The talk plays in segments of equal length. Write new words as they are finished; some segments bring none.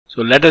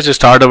So let us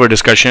start our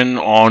discussion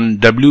on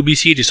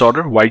WBC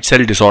disorder, white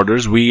cell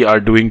disorders. We are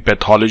doing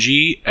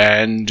pathology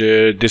and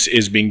this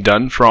is being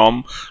done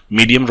from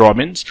medium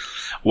robbins.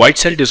 White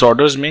cell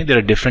disorders mein there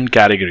are different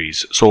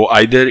categories. So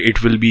either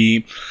it will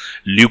be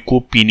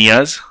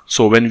leukopenias.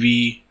 So when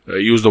we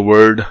use the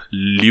word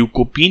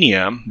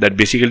leukopenia, that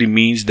basically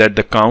means that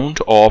the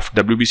count of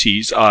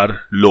WBCs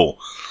are low.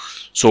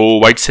 So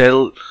white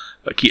cell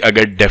कि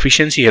अगर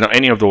deficiency है,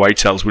 any of the white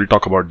cells, we'll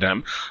talk about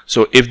them.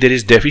 So if there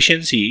is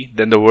deficiency,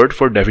 then the word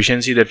for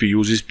deficiency that we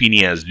use is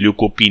penias,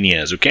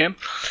 leukopenias, okay?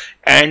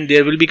 And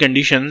there will be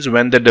conditions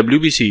when the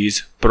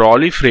WBCs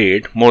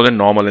proliferate more than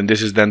normal, and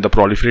this is then the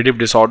proliferative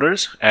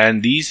disorders.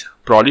 And these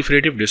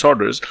proliferative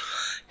disorders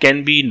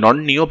can be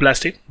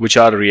non-neoplastic, which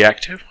are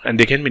reactive, and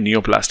they can be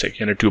neoplastic,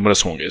 and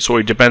tumorous honge. So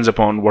it depends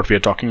upon what we are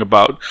talking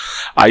about.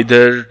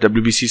 Either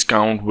WBC's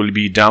count will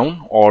be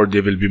down or they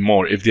will be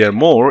more. If they are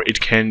more,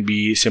 it can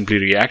be simply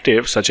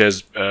reactive, such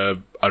as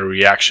a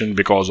reaction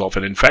because of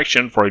an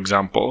infection, for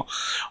example,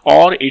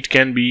 or it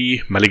can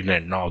be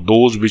malignant. Now,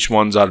 those which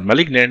ones are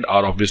malignant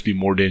are obviously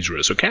more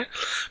dangerous, okay?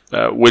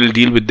 We'll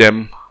deal with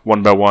them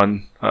one by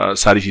one.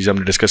 सारी चीज़ें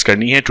हमने discuss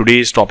करनी है.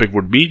 Today's topic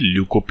would be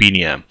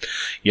leukopenia,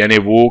 यानी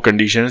वो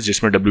conditions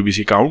जिसमें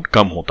WBC count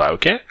कम होता है,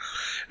 okay?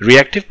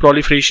 Reactive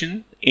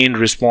proliferation in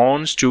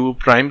response to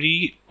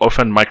primary of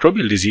a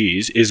microbial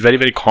disease is very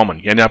very common.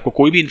 यानी आपको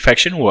कोई भी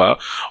इन्फेक्शन हुआ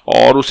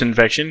और उस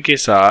इन्फेक्शन के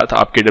साथ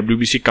आपके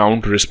WBC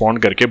काउंट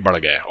रिस्पॉन्ड करके बढ़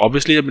गया.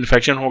 ऑब्वियसली जब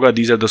इन्फेक्शन होगा,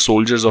 these are the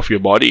soldiers of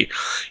your body,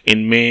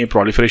 इनमें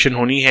proliferation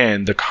होनी है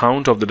and the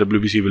count of the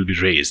WBC will be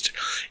raised.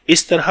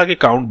 इस तरह के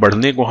काउंट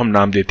बढ़ने को हम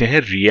नाम देते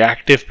हैं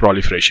reactive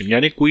proliferation.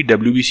 यानी कोई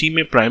WBC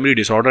में प्राइमरी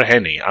डिसऑर्डर है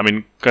नहीं. आई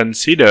मीन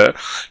कंसीडर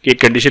कि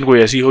एक कंडीशन कोई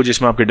ऐसी हो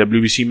जिसमें आपके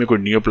WBC में कोई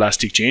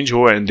नियोप्लास्टिक चेंज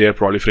हो and their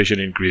proliferation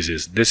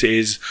increases. This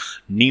is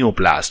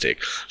neoplastic.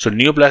 So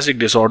neoplastic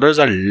disorders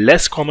are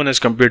less common as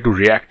compared to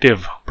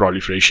reactive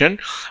proliferation,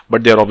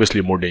 but they are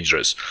obviously more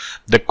dangerous.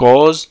 The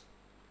cause,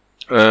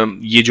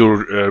 ये जो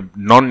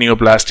नॉन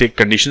नियोप्लास्टिक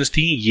कंडीशंस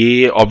थी,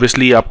 ये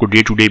obviously आपको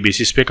day to day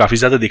basis पे काफ़ी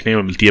ज़्यादा देखने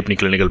में मिलती है अपनी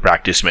क्लिनिकल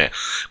प्रैक्टिस में.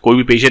 कोई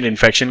भी पेशेंट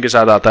इन्फेक्शन के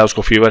साथ आता है,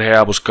 उसको फीवर है,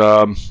 आप उसका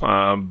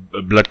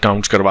ब्लड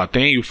काउंट्स करवाते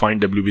हैं, you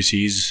find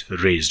WBCs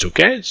raised,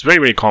 okay? It's very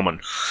very common.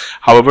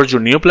 However, जो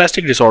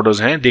नियोप्लास्टिक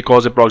डिसऑर्डर्स हैं, they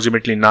cause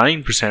approximately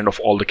 9% of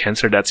all the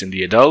cancer deaths in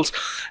the adults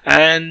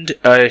and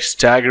a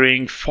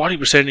staggering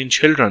 40% in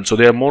children.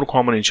 So they are more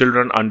common in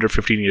children under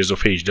 15 years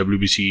of age.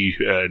 WBC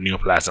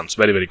neoplasms,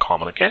 very very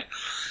common, okay?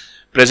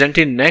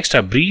 Presenting next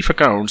are brief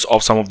accounts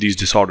of some of these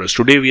disorders.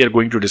 Today we are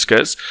going to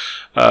discuss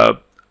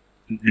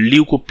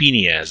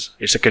leukopenias.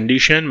 It's a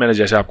condition, मैंने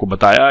जैसे आपको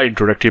बताया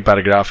introductory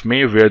paragraph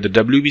में, where the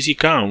WBC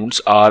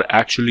counts are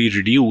actually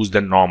reduced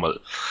than normal,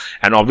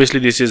 and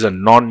obviously this is a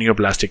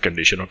non-neoplastic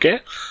condition, okay?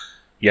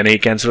 यानी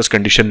cancerous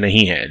condition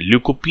नहीं है.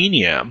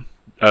 Leukopenia,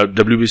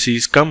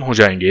 WBCs कम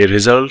हो जाएंगे,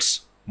 results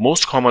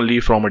most commonly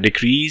from a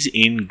decrease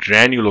in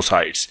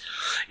granulocytes.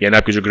 यानी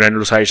आपके जो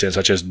granulocytes हैं,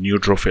 such as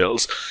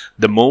neutrophils,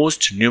 the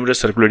most numerous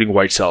circulating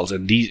white cells.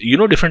 And these, you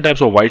know, different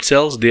types of white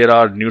cells. There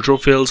are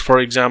neutrophils, for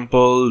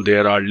example.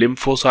 There are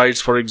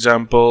lymphocytes, for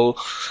example.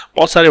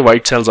 बहुत सारे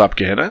white cells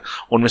आपके हैं ना.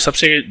 उनमें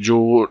सबसे जो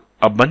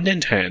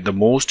abundant हैं, the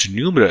most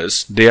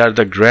numerous, they are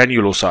the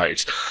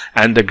granulocytes.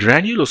 And the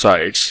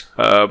granulocytes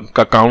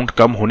का count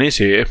कम होने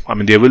से, I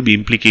mean, there will be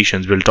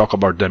implications. We'll talk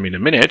about them in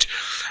a minute.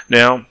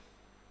 Now,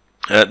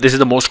 this is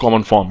the most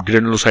common form,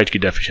 granulocyte ki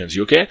deficiency,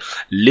 okay?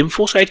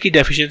 Lymphocyte ki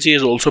deficiency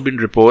has also been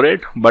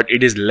reported, but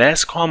it is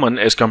less common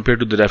as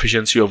compared to the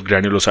deficiency of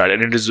granulocyte,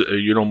 and it is,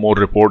 more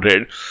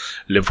reported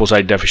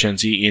lymphocyte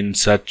deficiency in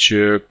such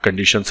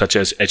conditions such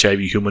as HIV,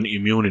 human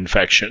immune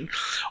infection,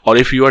 or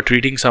if you are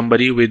treating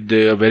somebody with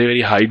very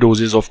very high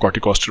doses of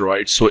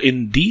corticosteroids. So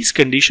in these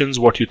conditions,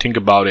 what you think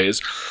about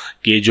is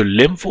कि जो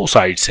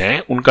lymphocytes हैं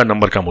उनका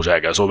number कम हो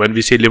जाएगा. So when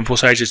we say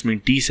lymphocytes, it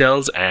means T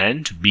cells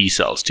and B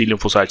cells, T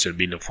lymphocytes and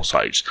B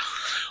lymphocytes.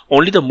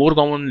 Only the more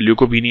common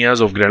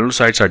leukopenias of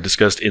granulocytes are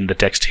discussed in the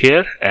text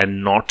here,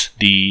 and not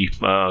the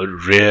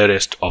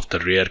rarest of the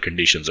rare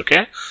conditions,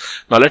 okay?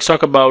 Now let's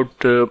talk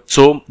about,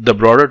 so the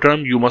broader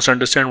term, you must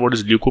understand what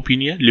is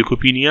leukopenia.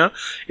 Leukopenia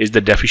is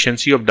the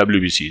deficiency of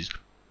WBCs.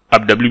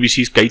 अब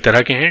WBCs कई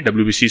तरह के हैं.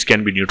 WBCs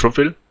can be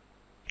neutrophil,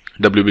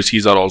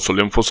 WBCs are also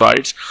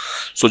lymphocytes.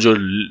 So जो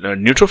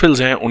neutrophils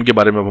हैं उनके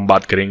बारे में हम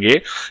बात करेंगे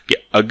कि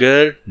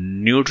अगर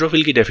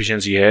neutrophil की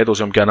deficiency है तो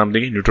उसे हम क्या नाम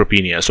देंगे?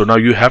 Neutropenia. So now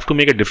you have to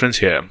make a difference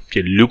here.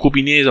 कि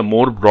leukopenia is a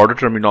more broader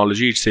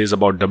terminology. It says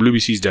about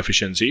WBC's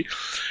deficiency.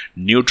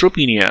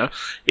 Neutropenia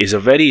is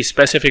a very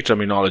specific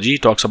terminology.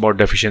 It talks about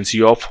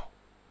deficiency of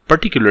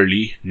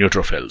particularly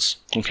neutrophils,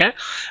 okay?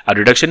 A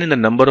reduction in the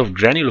number of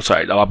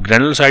granulocytes. अब आप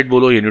granulocyte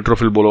बोलो या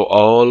neutrophil बोलो,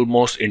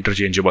 almost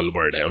interchangeable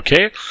word है,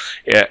 okay?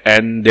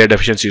 And their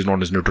deficiency is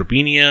known as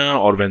neutropenia,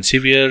 or when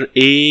severe,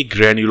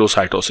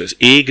 agranulocytosis.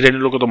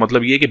 Agranulo का तो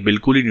मतलब ये है कि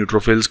बिल्कुल ही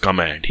neutrophils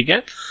कम है, ठीक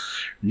है?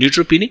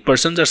 Neutropenic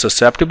persons are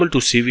susceptible to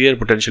severe,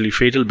 potentially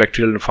fatal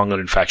bacterial and fungal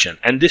infection,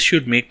 and this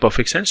should make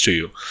perfect sense to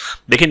you.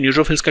 देखिए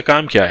neutrophils का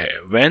काम क्या है?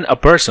 When a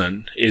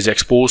person is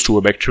exposed to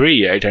a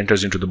bacteria, it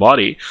enters into the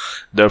body.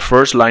 The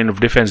first line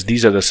of defense,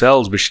 these are the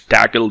cells which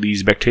tackle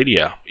these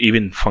bacteria,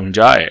 even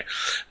fungi.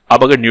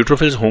 अब अगर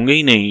neutrophils होंगे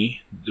ही नहीं,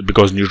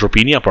 because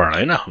neutropenia पढ़ रहे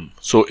हैं ना हम,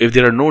 so if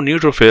there are no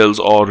neutrophils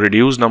और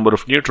reduce number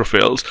of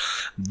neutrophils,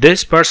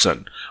 this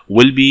person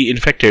will be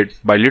infected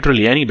by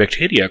literally any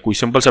bacteria. कोई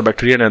सिंपल सा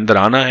बैक्टीरिया ने अंदर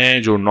आना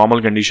है जो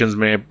नॉर्मल कंडीशंस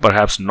में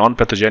परहैप्स नॉन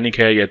पैथोजेनिक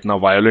है या इतना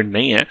वायोलेंट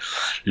नहीं है,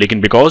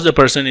 लेकिन because the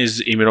person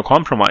is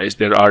immunocompromised,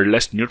 there are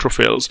less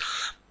neutrophils,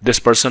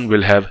 this person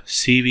will have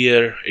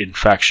severe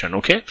infection.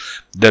 Okay,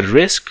 the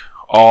risk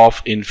of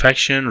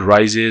infection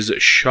rises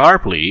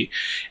sharply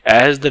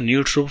as the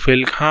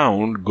neutrophil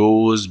count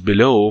goes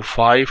below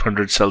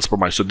 500 cells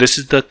per mile. So this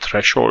is the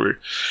threshold.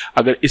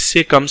 अगर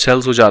इससे कम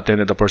cells हो जाते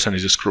हैं, the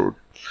person is screwed.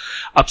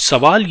 अब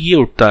सवाल ये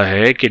उठता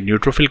है कि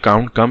न्यूट्रोफिल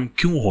काउंट कम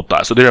क्यों होता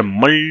है. So there are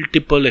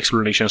multiple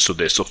explanations to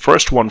this. So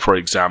first one, for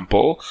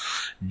example,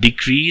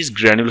 decrease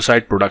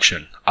ग्रैन्युलोसाइट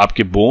production.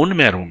 आपके बोन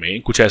मैरो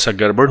में कुछ ऐसा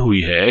गड़बड़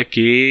हुई है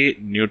कि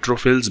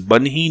न्यूट्रोफिल्स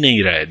बन ही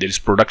नहीं रहे. There is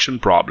production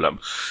problem.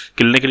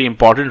 Clinically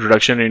important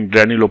reduction in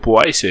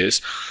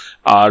ग्रैन्युलोपोइसिस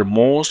are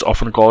most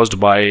often caused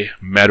by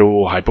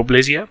marrow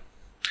hypoplasia,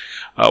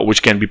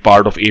 which can be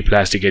part of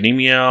aplastic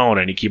anemia or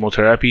any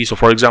chemotherapy. So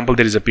for example,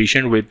 there is a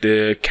patient with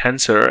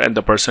cancer and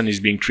the person is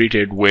being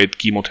treated with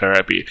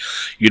chemotherapy.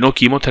 You know,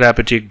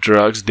 chemotherapeutic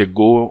drugs, they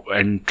go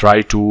and try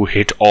to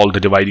hit all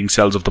the dividing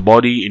cells of the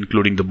body,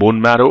 including the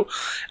bone marrow,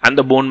 and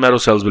the bone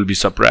marrow cells will be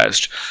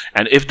suppressed.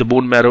 And if the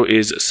bone marrow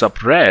is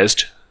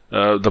suppressed,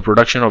 the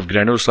production of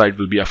granulocyte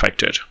will be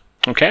affected.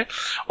 Okay.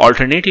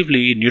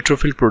 Alternatively,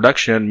 neutrophil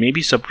production may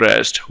be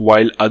suppressed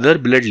while other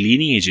blood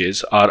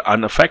lineages are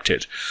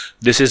unaffected.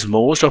 This is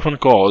most often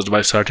caused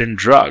by certain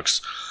drugs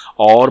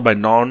or by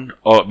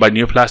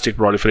neoplastic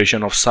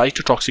proliferation of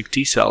cytotoxic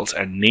T cells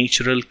and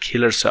natural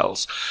killer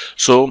cells.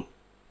 So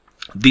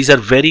these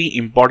are very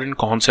important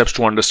concepts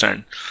to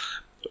understand.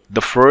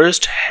 The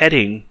first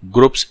heading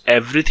groups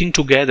everything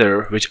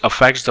together which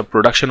affects the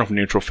production of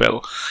neutrophil.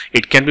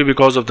 It can be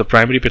because of the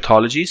primary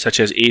pathology such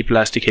as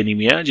aplastic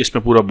anemia,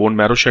 जिसमें पूरा bone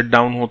marrow shut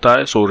down होता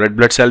है, so red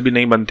blood cell भी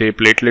नहीं बनते,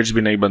 platelets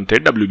भी नहीं बनते,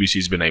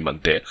 WBCs भी नहीं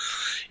बनते.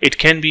 It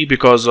can be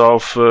because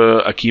of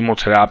a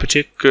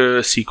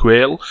chemotherapeutic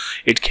sequel.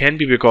 It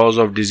can be because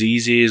of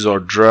diseases or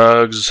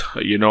drugs,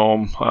 you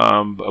know,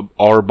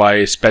 or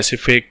by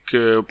specific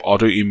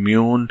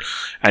autoimmune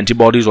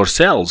antibodies or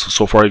cells.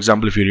 So for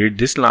example, if you read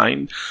this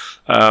line,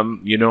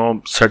 you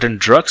know, certain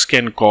drugs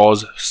can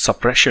cause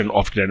suppression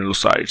of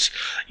granulocytes.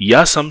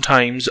 या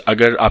sometimes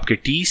अगर आपके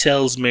T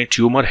cells में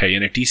tumor है,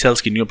 यानी T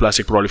cells की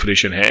neoplastic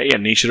proliferation है, या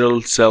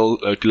natural cell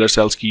killer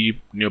cells की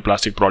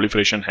neoplastic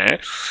proliferation है,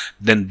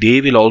 then they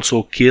will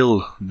also kill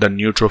the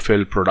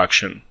neutrophil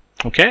production.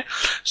 Okay,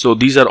 so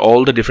these are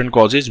all the different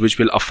causes which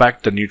will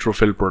affect the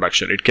neutrophil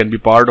production. It can be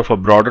part of a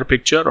broader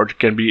picture or it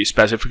can be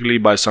specifically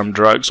by some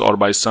drugs or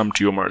by some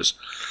tumors.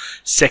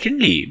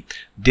 Secondly,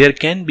 there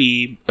can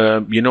be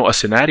you know, a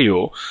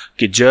scenario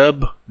कि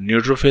जब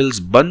neutrophils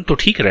बन तो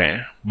ठीक रहे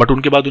हैं but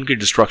उनके बाद उनकी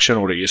destruction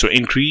हो रही है. So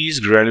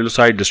increased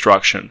granulocyte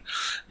destruction.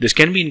 This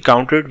can be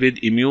encountered with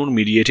immune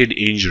mediated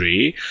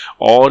injury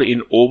or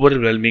in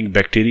overwhelming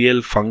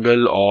bacterial,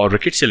 fungal or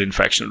rickettsial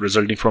infection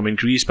resulting from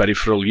increased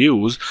peripheral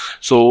use.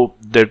 So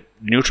the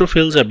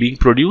neutrophils are being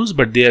produced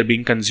but they are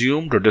being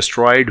consumed or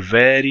destroyed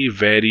very,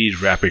 very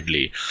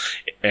rapidly.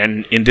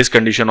 And in this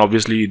condition,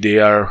 obviously, they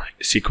are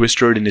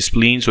sequestered in the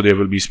spleen, so there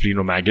will be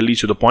splenomegaly.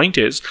 So the point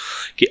is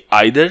that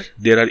either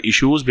there are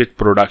issues with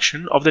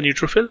production of the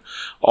neutrophil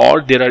or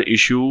there are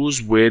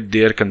issues with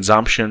their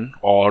consumption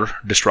or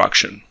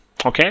destruction.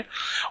 Okay,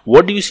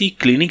 what do you see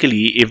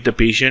clinically if the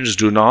patients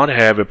do not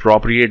have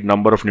appropriate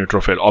number of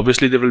neutrophil?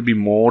 Obviously, they will be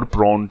more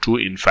prone to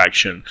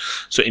infection.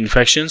 So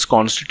infections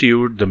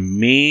constitute the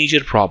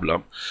major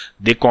problem.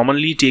 They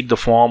commonly take the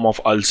form of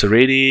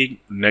ulcerating,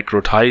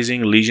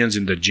 necrotizing lesions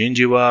in the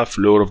gingiva,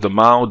 floor of the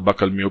mouth,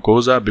 buccal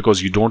mucosa,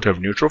 because you don't have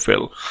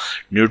neutrophil.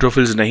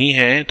 Neutrophils नहीं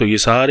हैं, तो ये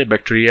सारे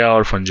bacteria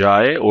और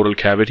fungi oral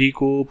cavity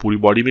को पूरी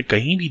body में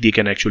कहीं भी they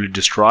can actually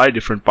destroy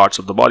different parts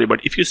of the body.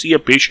 But if you see a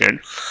patient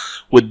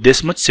with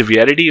this much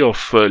severity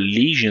of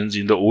lesions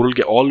in the oral,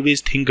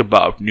 always think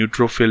about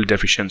neutrophil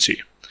deficiency.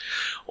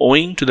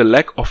 Owing to the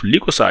lack of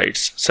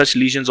leukocytes, such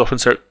lesions often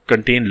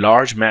contain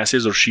large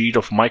masses or sheet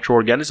of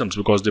microorganisms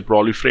because they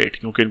proliferate.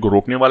 क्योंकि इनको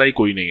रोकने वाला ही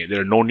कोई नहीं है.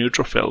 There are no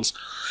neutrophils.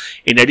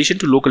 In addition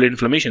to local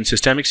inflammation,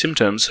 systemic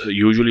symptoms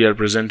usually are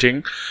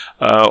presenting.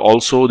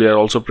 They are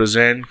also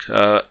present,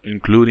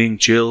 including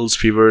chills,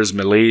 fevers,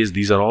 malaise.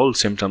 These are all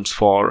symptoms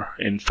for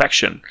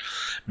infection.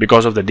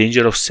 Because of the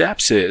danger of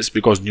sepsis,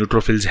 because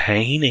neutrophils हैं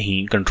ही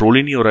नहीं, control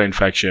ही नहीं हो रहा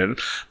infection,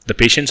 the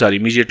patients are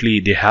immediately,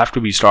 they have to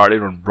be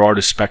started on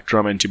broad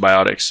spectrum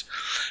antibiotics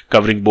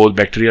covering both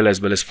bacterial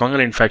as well as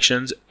fungal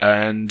infections,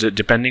 and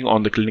depending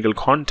on the clinical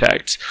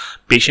context,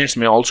 patients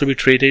may also be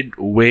treated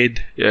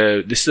with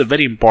this is a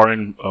very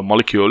important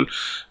molecule,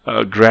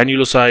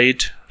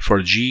 granulocyte for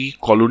G,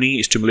 colony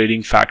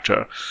stimulating factor.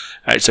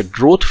 It's a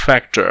growth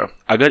factor.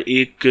 अगर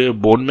एक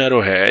bone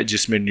marrow है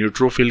जिसमें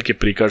neutrophil के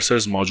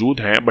precursors मौजूद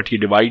हैं but ये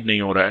divide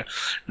नहीं हो रहा है,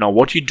 now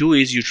what you do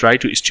is you try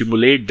to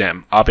stimulate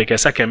them. आप एक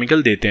ऐसा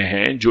chemical देते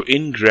हैं जो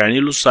इन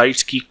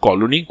granulocytes की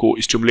colony को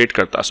stimulate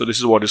करता है. So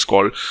this is what is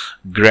called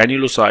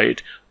granulocyte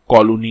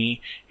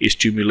colony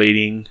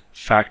stimulating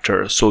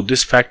factor. So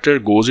this factor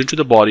goes into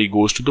the body,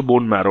 goes to the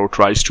bone marrow,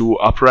 tries to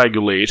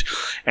upregulate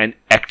and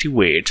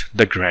activate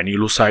the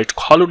granulocyte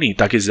colony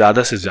ताकि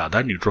ज़्यादा से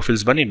ज़्यादा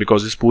neutrophils बने.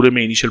 Because इस पूरे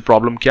में initial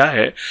problem क्या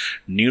है?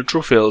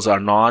 Neutrophils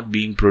are not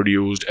being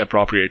produced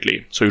appropriately.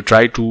 So you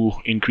try to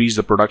increase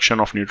the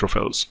production of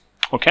neutrophils.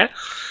 Okay.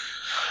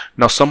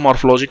 Now some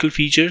morphological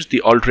features,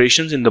 the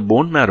alterations in the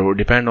bone marrow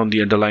depend on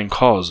the underlying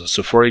cause.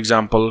 So for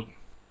example,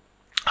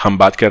 हम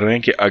बात कर रहे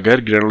हैं कि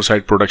अगर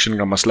granulocyte production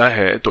का मसला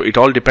है तो it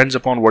all depends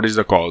upon what is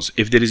the cause.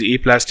 If there is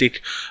aplastic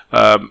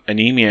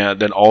anaemia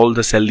then all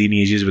the cell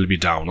lineages will be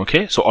down.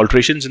 Okay, so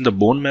alterations in the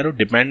bone marrow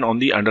depend on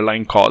the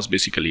underlying cause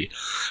basically.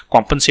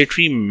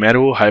 Compensatory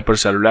marrow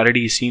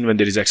hypercellularity is seen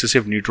when there is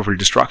excessive neutrophil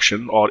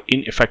destruction or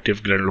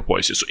ineffective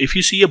granulopoiesis. So if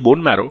you see a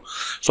bone marrow,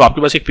 so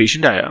आपके पास एक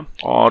patient आया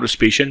और उस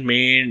patient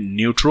में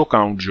न्यूट्रो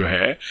count जो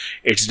है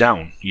it's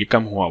down, ये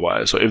कम हुआ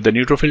है. So if the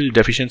neutrophil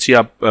deficiency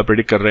आप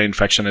प्रेडिक्ट कर रहे हैं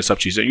इन्फेक्शन है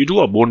सब चीज़ें, you do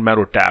a bone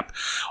marrow tap.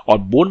 और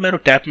bone marrow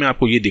tap में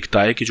आपको ये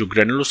दिखता है कि जो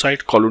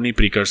granulocyte colony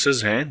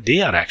precursors हैं they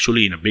are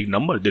actually in a big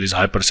number. There is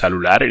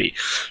hypercellularity.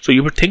 So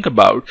you would think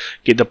about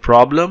कि the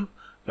problem,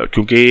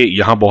 क्योंकि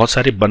यहाँ बहुत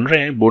सारे बन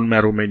रहे हैं बोन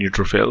मैरो में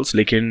न्यूट्रोफिल्स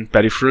लेकिन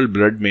पेरिफेरल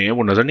ब्लड में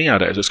वो नज़र नहीं आ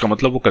रहा है, तो इसका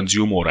मतलब वो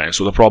कंज्यूम हो रहा है.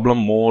 So the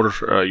problem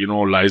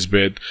more lies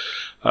with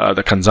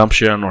the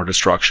consumption और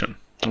destruction.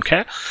 Okay,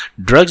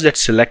 drugs that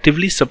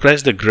selectively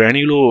suppress the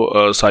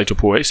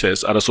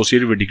granulocytopoiesis are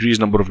associated with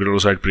decreased number of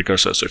granulocyte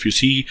precursors. So if you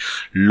see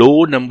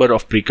low number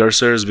of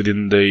precursors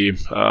within the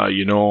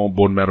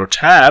bone marrow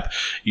tap,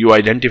 you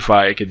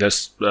identify that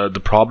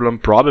the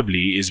problem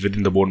probably is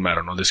within the bone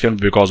marrow. Now this can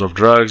be because of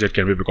drugs, it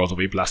can be because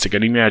of aplastic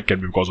anemia, it can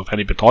be because of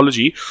any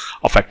pathology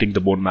affecting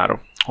the bone marrow.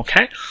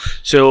 Okay,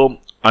 so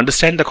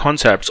understand the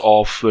concepts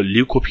of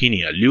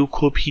leukopenia.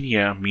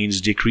 Leukopenia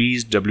means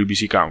decreased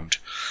WBC count.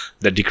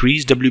 The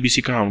decreased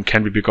WBC count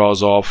can be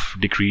because of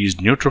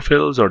decreased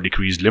neutrophils or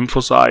decreased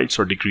lymphocytes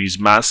or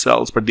decreased mast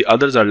cells, but the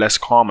others are less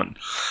common.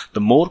 The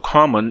more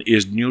common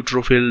is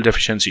neutrophil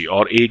deficiency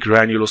or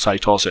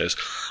agranulocytosis.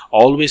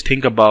 Always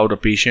think about a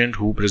patient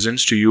who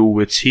presents to you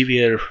with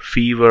severe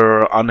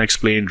fever,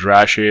 unexplained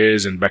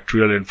rashes, and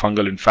bacterial and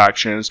fungal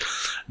infections.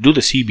 Do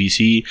the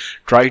CBC.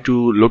 Try to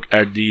look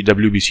at the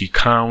WBC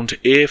count.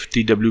 If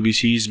the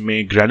WBCs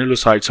may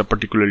granulocytes are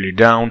particularly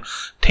down,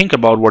 think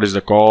about what is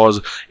the cause.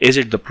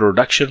 Is it the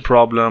production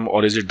problem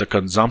or is it the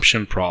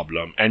consumption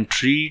problem? And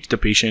treat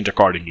the patient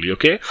accordingly.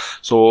 Okay,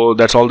 so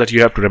that's all that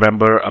you have to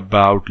remember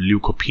about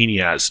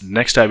leukopenias.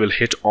 Next I will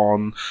hit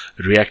on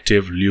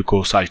reactive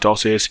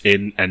leukocytosis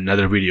in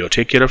another video.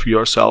 Take care of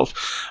yourself.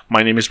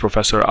 My name is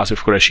Professor Asif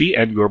Qureshi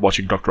and you are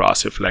watching Dr.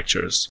 Asif Lectures.